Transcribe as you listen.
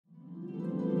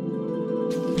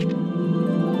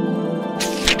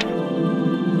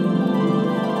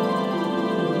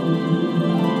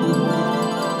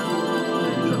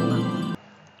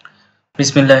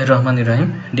Bismillahirrahmanirrahim.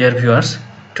 Dear viewers,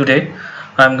 today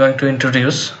I am going to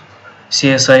introduce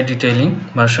CSI Detailing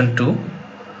version 2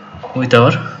 with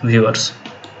our viewers.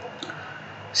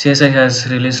 CSI has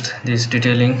released this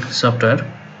detailing software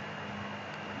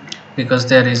because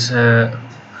there is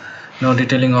no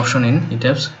detailing option in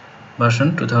ETABS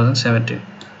version 2017.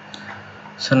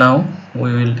 So now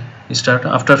we will start.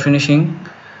 After finishing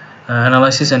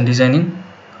analysis and designing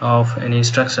of any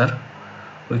structure,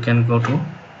 we can go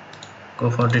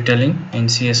for detailing in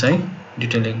CSI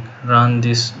detailing. Run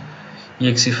this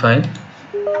exe file.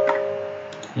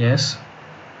 Yes,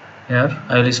 here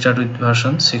I will start with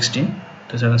version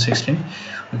 2016.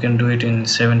 We can do it in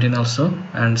 17 also,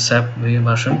 and SAP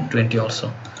version 20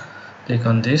 also. Click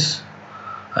on this.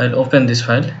 I'll open this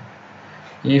file.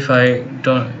 If I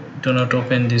do not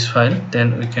open this file,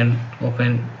 then we can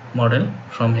open model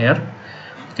from here.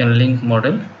 We can link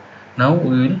model. Now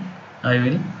I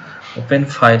will open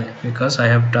file because I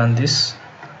have done this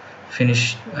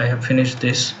I have finished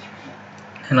this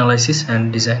analysis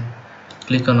and design.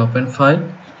 Click on open file.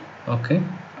 Okay,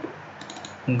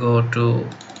 go to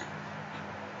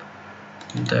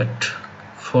that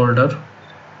folder.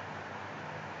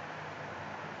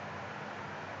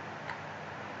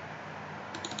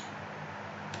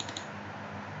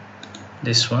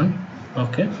 This one.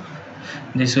 Okay,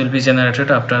 this will be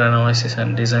generated after analysis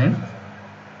and design.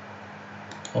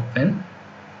 Open.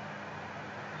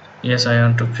 Yes, I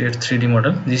want to create 3D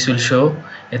model. This will show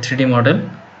a 3D model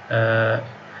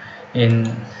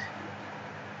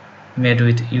made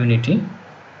with Unity.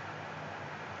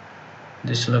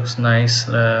 This looks nice,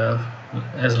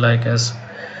 as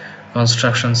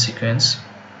construction sequence.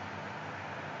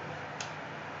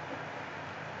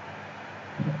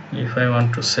 If I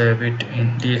want to save it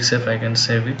in DXF, I can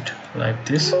save it like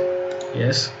this.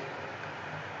 Yes,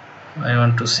 I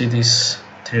want to see this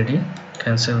 3D.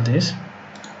 Cancel this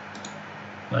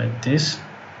like this.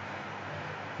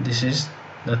 This is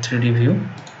the 3D view.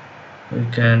 We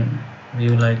can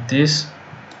view like this.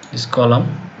 This column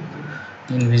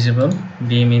invisible,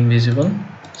 beam invisible,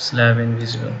 slab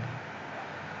invisible.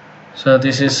 So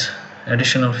this is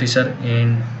additional feature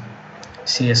in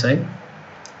CSI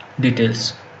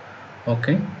details.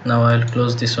 Okay, now I'll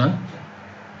close this one.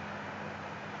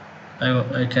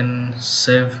 I can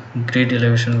save grid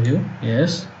elevation view.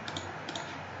 Yes,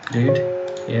 grid.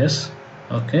 Yes.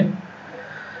 Okay,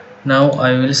 now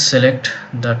I will select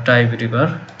the type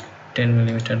rebar, 10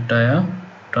 mm dia,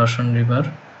 torsion rebar,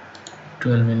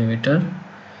 12 mm,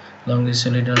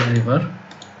 longitudinal rebar.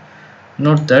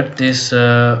 Note that this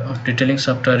detailing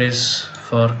software is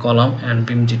for column and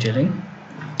beam detailing,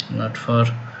 not for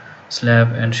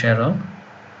slab and shear.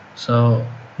 So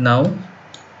now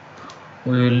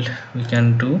we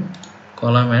can do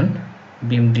column and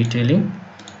beam detailing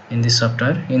in this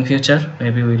software. In future,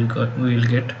 maybe we will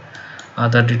get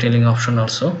other detailing option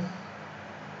also.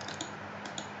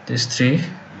 These 3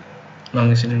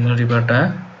 longitudinal rebar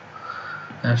dia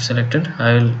I have selected.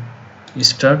 I will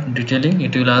start detailing.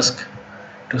 It will ask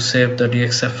to save the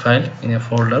DXF file in a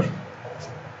folder.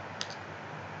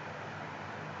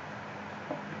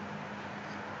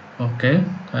 Okay,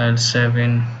 I'll save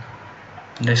in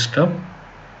desktop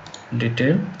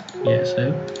detail. Yes,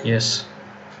 yes.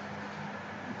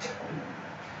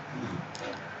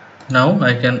 Now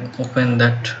I can open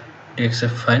that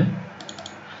DXF file.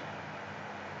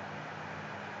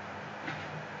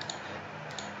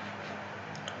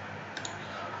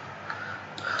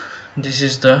 This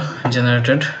is the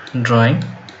generated drawing,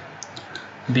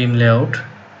 beam layout.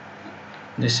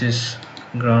 This is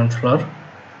ground floor,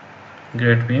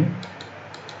 grade beam.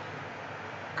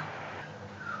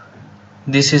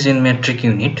 This is in metric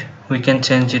unit. We can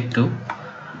change it to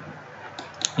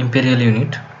imperial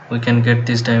unit. We can get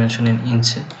this dimension in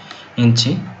inch.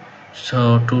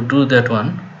 So to do that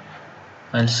one,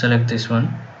 I'll select this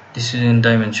one. This is in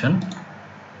dimension.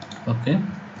 Okay,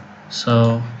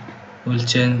 so we'll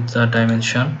change the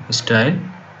dimension style.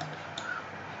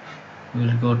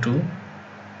 We'll go to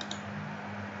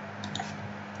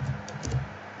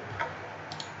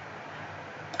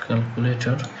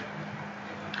calculator.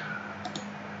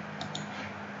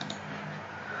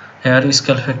 Here is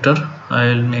scale factor. I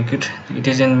will make it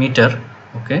is in meter.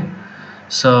 Okay,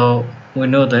 so we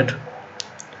know that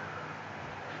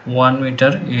 1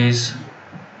 meter is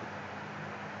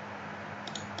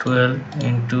 12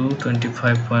 into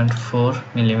 25.4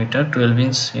 millimeter. 12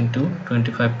 inch into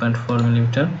 25.4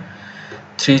 millimeter,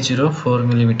 304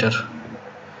 millimeter.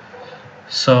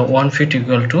 So 1 feet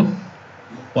equal to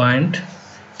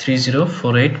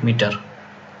 0.3048 meter.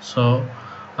 So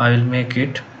I will make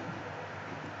it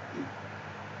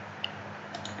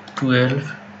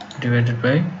 12 divided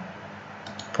by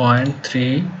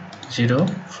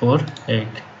 0.3048.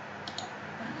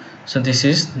 So this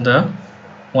is the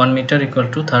 1 meter equal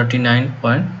to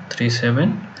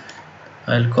 39.37.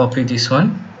 I'll copy this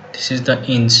one. This is the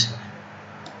inch.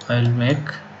 I'll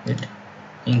make it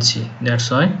inchy. That's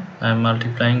why I'm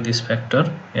multiplying this factor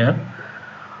here.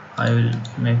 I will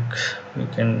make, we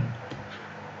can,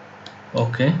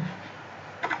 okay,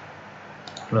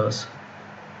 close.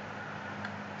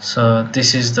 So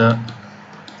this is the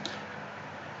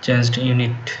changed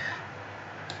unit.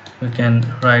 We can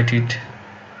write it,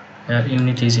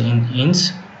 unit is in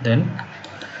inch, then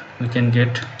we can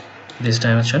get this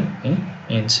dimension in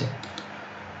inch.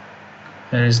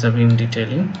 Here is the beam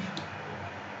detailing,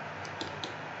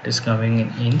 it is coming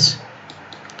in inch.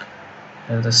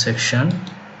 Here the section.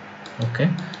 Okay,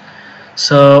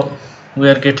 so we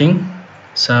are getting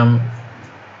some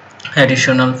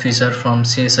additional feature from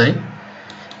CSI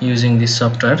using this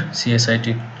software, CSI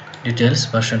Details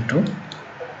version 2.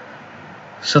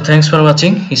 So thanks for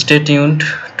watching. Stay tuned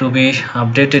to be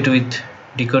updated with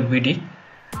Decode BD.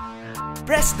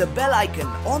 Press the bell icon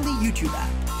on the YouTube app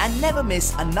and never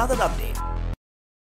miss another update.